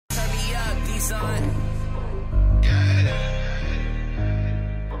son.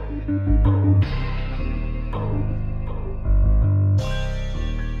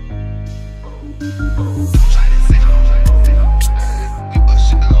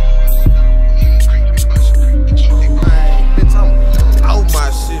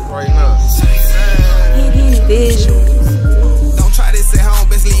 Don't try this at home,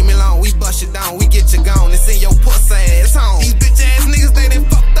 bitch, leave me alone. We bust it down, we get you gone. It's in your pussy ass home. These bitch ass niggas, they done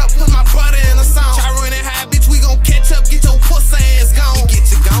fucked up, put my brother in a song. Try running high, bitch, we gon' catch up, get your pussy ass gone. We get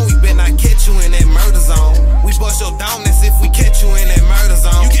you gone, we better not catch you in that murder zone. We bust your down, that's if we catch you in that murder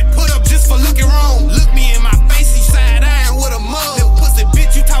zone. You get put up just for looking wrong. Look me in my face, you side iron with a mug. Little pussy,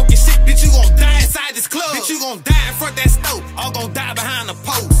 bitch, you talking shit, bitch, you gon' die inside this club. Bitch, you gon' die in front that stove, or gon' die behind the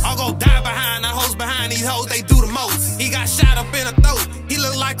post, or gon' die behind the hoes, behind these hoes, they do the most. He got shot up in the throat, he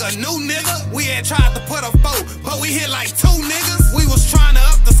look like a new nigga. We had tried to put a foe, but we hit like 2 niggas. We was trying to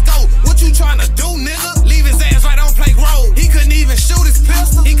up the scope, what you trying to do, nigga? Leave his ass right on Plank Road. He couldn't even shoot his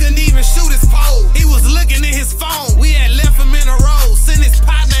pistol, he couldn't even shoot his pole. He was looking at his phone, we had left him in a row, sent his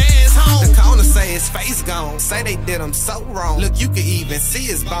partner ass home. The corner say his face gone, say they did him so wrong. Look, you could even see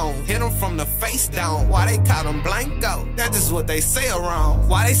his bone, hit him from the face down. Why they caught him blanco? That's just what they say around.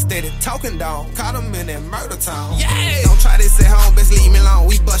 Why they steady talking down? Caught him in that murder town. Yeah. Don't try this at home, bitch, leave me alone.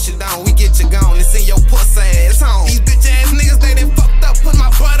 We bust you down, we get you gone. It's in your pussy ass home. These bitch ass niggas, they done fucked up, put my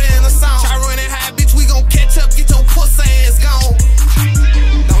brother in a song. Try running high, bitch, we gon' catch up, get your pussy ass gone.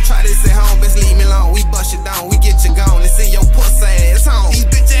 Don't try this at home, bitch, leave me alone. We bust you down, we get you gone. It's in your pussy ass home. These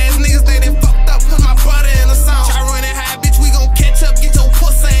bitch ass niggas, they done fucked up, put my brother in a song. Try running high, bitch, we gon' catch up, get your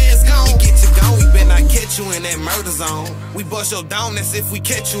pussy ass gone. We get you gone, we better not catch you in that murder zone. We bust your down, that's if we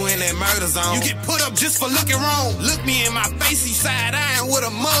catch you in that murder zone. You get put up just for looking wrong. Look me in my face, you side iron with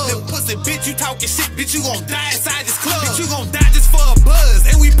a mug. Little pussy, bitch, you talking shit, bitch, you gon' die inside this club. Bitch, you gon' die just for a buzz,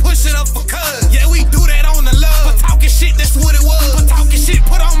 and we push it up for cuz. Yeah, we do that on the love. For talking shit, that's what it was. For talking shit,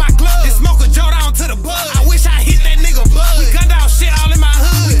 put on my gloves. And smoke a Joe down to the bud. I wish I hit that nigga bud. We gun down shit all in my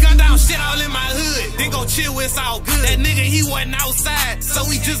hood. We gun down shit all in my hood. Then go chill, it's all good. That nigga, he wasn't outside, so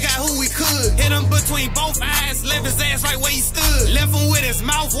we just got who we could. Hit him between both eyes, left his ass right where he stood. Left him with his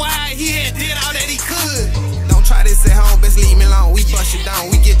mouth wide, he had did all that he could. Don't try this at home, bitch, leave me alone. We bust you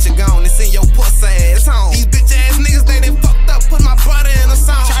down, we get you gone. It's in your pussy ass home. These bitch ass niggas, they done fucked up, put my brother in a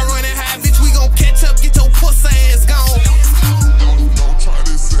song. Try running high, bitch, we gon' catch up, get your pussy ass gone. Don't try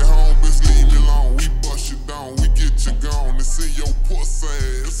this at home, bitch, leave me alone. We bust you down, we get you gone. It's in your pussy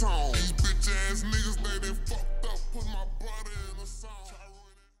ass home. These bitch ass niggas, they done fucked up, put my brother in a song.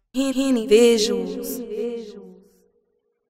 Henny visuals.